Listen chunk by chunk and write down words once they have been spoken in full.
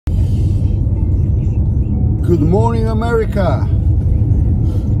Good morning, America.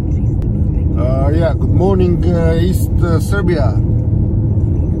 Yeah, good morning, East Serbia.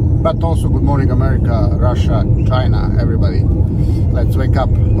 But also good morning, America, Russia, China, everybody. Let's wake up.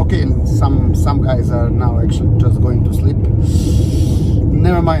 Okay, some guys are now actually just going to sleep.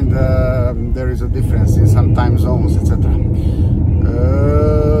 Never mind, there is a difference in some time zones, etc.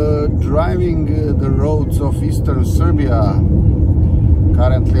 Driving the roads of Eastern Serbia,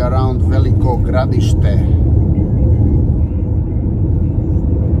 currently around Veliko Gradiste.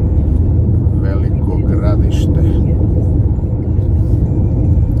 Veliko Gradiste.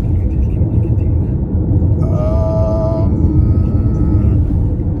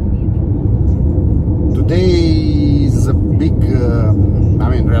 Today is a big,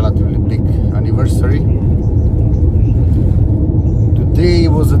 relatively big anniversary. Today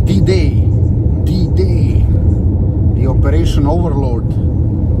was a D-Day, the Operation Overlord.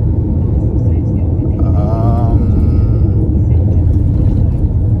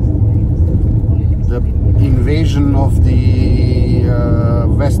 The invasion of the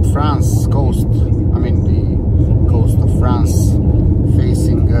West France coast, the coast of France,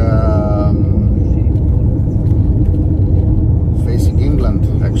 facing England,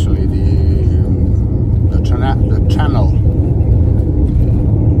 actually, the channel.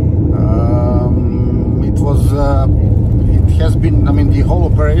 It has been, the whole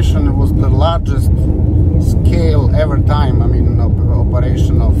operation was the largest scale ever time,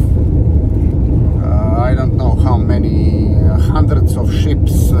 operation of I don't know how many hundreds of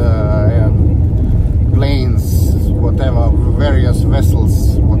ships, planes, whatever, various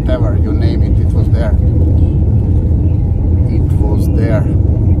vessels, whatever, you name it, it was there. It was there,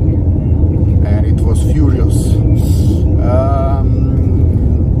 and it was furious.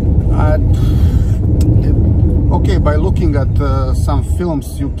 Okay, by looking at some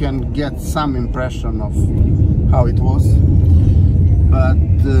films you can get some impression of how it was, but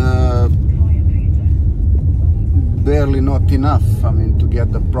barely not enough, to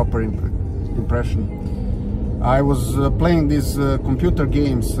get the proper impression. I was playing these computer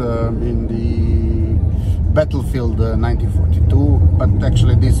games in the Battlefield 1942, but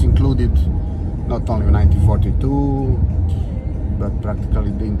actually this included not only 1942, but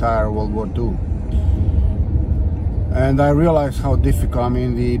practically the entire World War II. And I realized how difficult,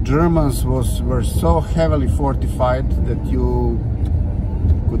 the Germans were so heavily fortified that you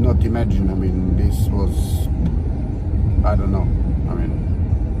could not imagine. This was, I don't know,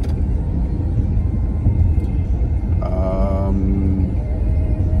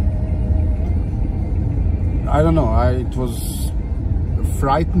 I don't know, it was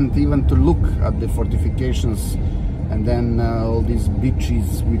frightened even to look at the fortifications, and then all these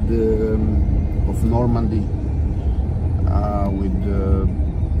beaches with of Normandy, with the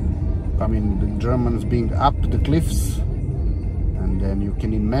Germans being up the cliffs, and then you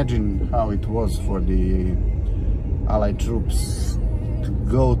can imagine how it was for the Allied troops to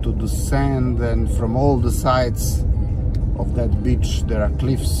go to the sand, and from all the sides of that beach there are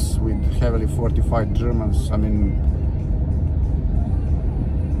cliffs with heavily fortified Germans.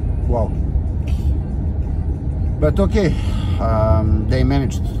 Wow. But okay, they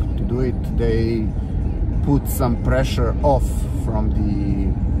managed to do it. They put some pressure off from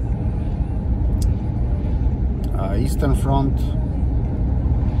the Eastern Front.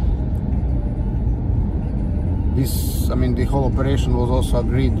 This, the whole operation was also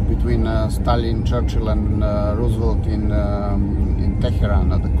agreed between Stalin, Churchill, and Roosevelt in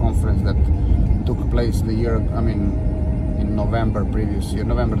Tehran at the conference that took place the year, in November previous year,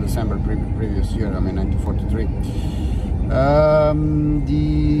 December previous year, 1943.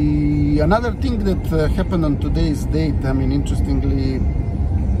 Another thing that happened on today's date, interestingly,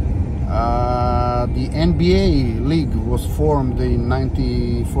 the NBA league was formed in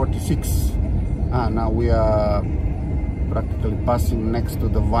 1946. Now we are practically passing next to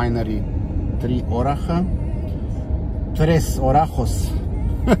the winery Tres Orajos.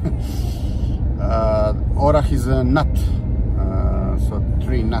 Orach is a nut, so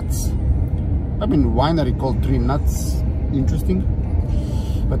 3 nuts. Winery called 3 Nuts, interesting,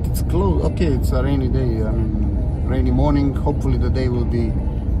 but it's closed. Okay, it's a rainy day, rainy morning. Hopefully the day will be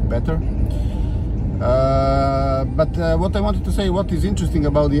better. But what I wanted to say, what is interesting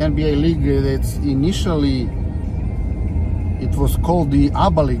about the NBA League, it's initially it was called the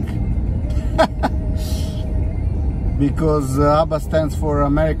ABBA League because ABBA stands for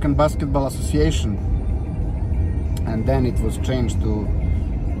American Basketball Association, and then it was changed to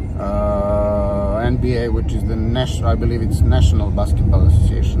NBA, which is the national, I believe it's National Basketball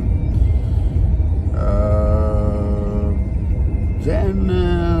Association.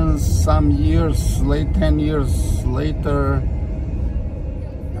 Then some years late, 10 years later,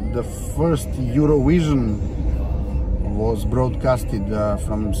 the first Eurovision was broadcasted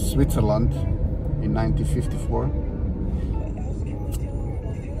from Switzerland in 1954,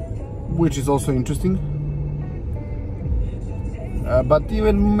 which is also interesting. But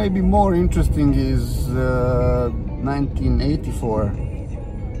even maybe more interesting is 1984,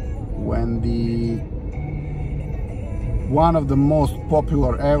 when one of the most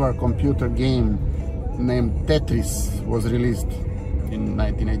popular ever computer game named Tetris was released in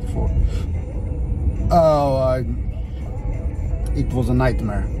 1984. Oh, it was a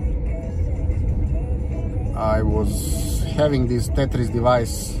nightmare. I was having this Tetris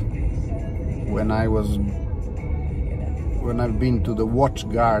device when I've been to the watch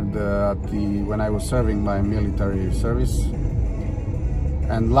guard when I was serving my military service,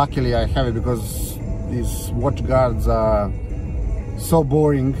 and luckily I have it, because these watch guards are so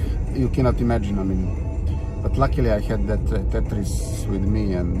boring you cannot imagine. I mean, but luckily I had that Tetris with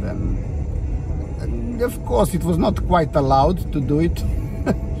me, and of course it was not quite allowed to do it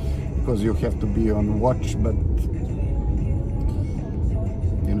because you have to be on watch, but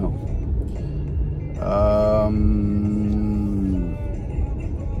you know.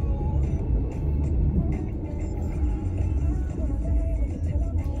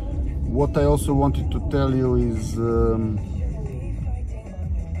 What I also wanted to tell you is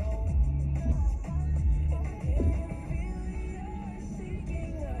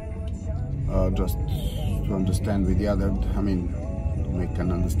just to understand with the other, I mean, to make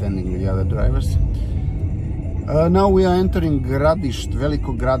an understanding with the other drivers. Now we are entering Gradiste,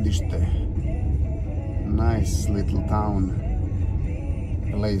 Veliko Gradiste. Nice little town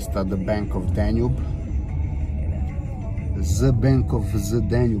placed at the bank of Danube. The bank of the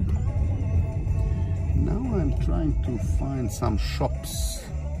Danube. Now I'm trying to find some shops.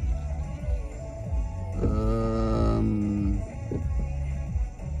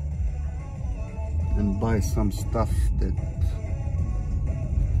 And buy some stuff that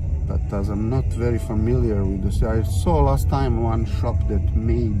as I'm not very familiar with this. I saw last time one shop that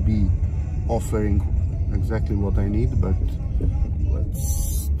may be offering exactly what I need, but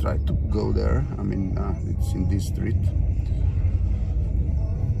let's try to go there. I mean, it's in this street,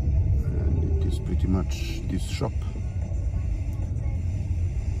 and it is pretty much this shop.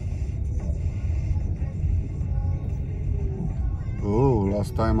 Oh,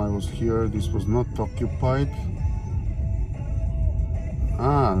 last time I was here this was not occupied.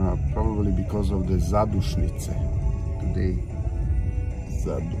 Probably because of the zadušnice today.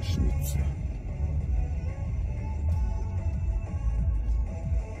 Zadušnice.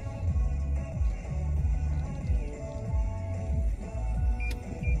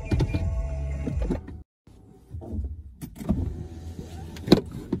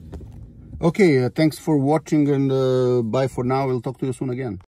 Okay, thanks for watching, and bye for now. We'll talk to you soon again.